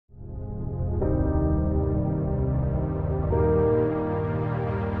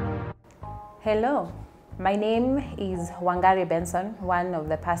Hello, my name is Wangari Benson, one of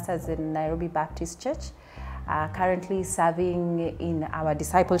the pastors in Nairobi Baptist Church, currently serving in our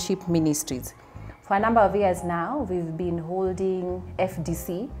discipleship ministries. For a number of years now, we've been holding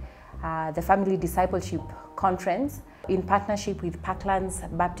FDC, the Family Discipleship Conference, in partnership with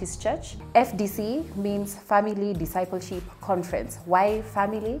Parklands Baptist Church. FDC means Family Discipleship Conference. Why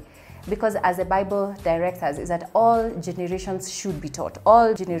family? Because as the Bible directs us, is that all generations should be taught.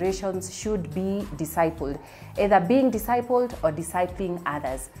 All generations should be discipled, either being discipled or discipling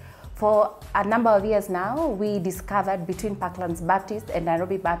others. For a number of years now, we discovered between Parklands Baptist and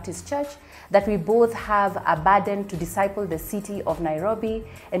Nairobi Baptist Church that we both have a burden to disciple the city of Nairobi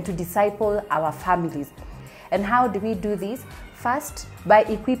and to disciple our families. And how do we do this? First, by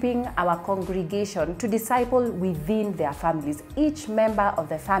equipping our congregation to disciple within their families. Each member of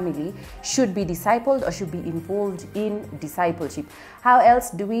the family should be discipled or should be involved in discipleship. How else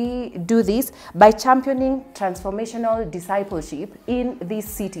do we do this? By championing transformational discipleship in this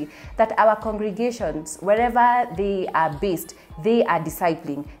city, that our congregations, wherever they are based, they are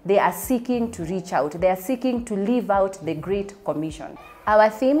discipling, they are seeking to reach out, they are seeking to live out the Great Commission.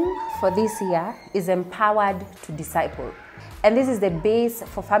 Our theme for this year is Empowered to Disciple. And this is the base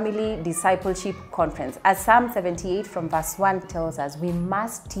for Family Discipleship Conference. As Psalm 78 from verse 1 tells us, we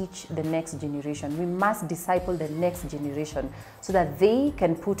must teach the next generation. We must disciple the next generation so that they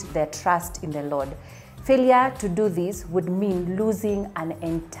can put their trust in the Lord. Failure to do this would mean losing an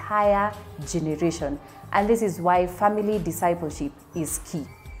entire generation. And this is why family discipleship is key.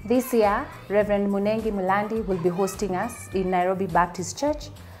 This year, Reverend Munengi Mulandi will be hosting us in Nairobi Baptist Church.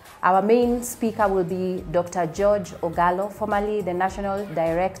 Our main speaker will be Dr. George Ogalo, formerly the National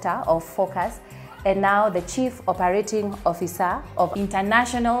Director of Focus and now the Chief Operating Officer of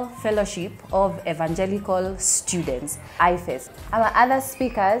International Fellowship of Evangelical Students, IFES. Our other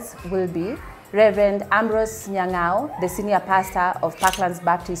speakers will be Reverend Ambrose Nyang'ao, the Senior Pastor of Parklands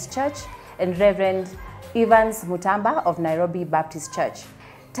Baptist Church, and Reverend Evans Mutamba of Nairobi Baptist Church.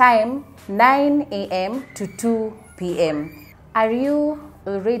 Time, 9 a.m. to 2 p.m. Are you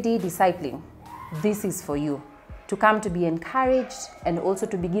already discipling? This is for you to come to be encouraged and also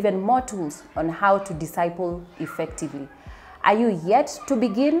to be given more tools on how to disciple effectively. Are you yet to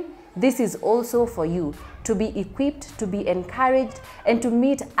begin? This is also for you to be equipped, to be encouraged, and to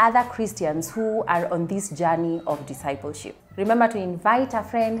meet other Christians who are on this journey of discipleship. Remember to invite a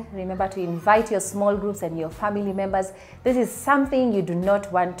friend, remember to invite your small groups and your family members. This is something you do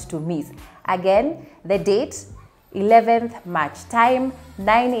not want to miss. Again, the date, 11th March, time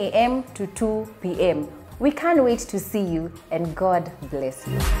 9 a.m. to 2 p.m. We can't wait to see you, and God bless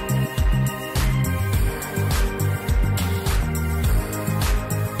you.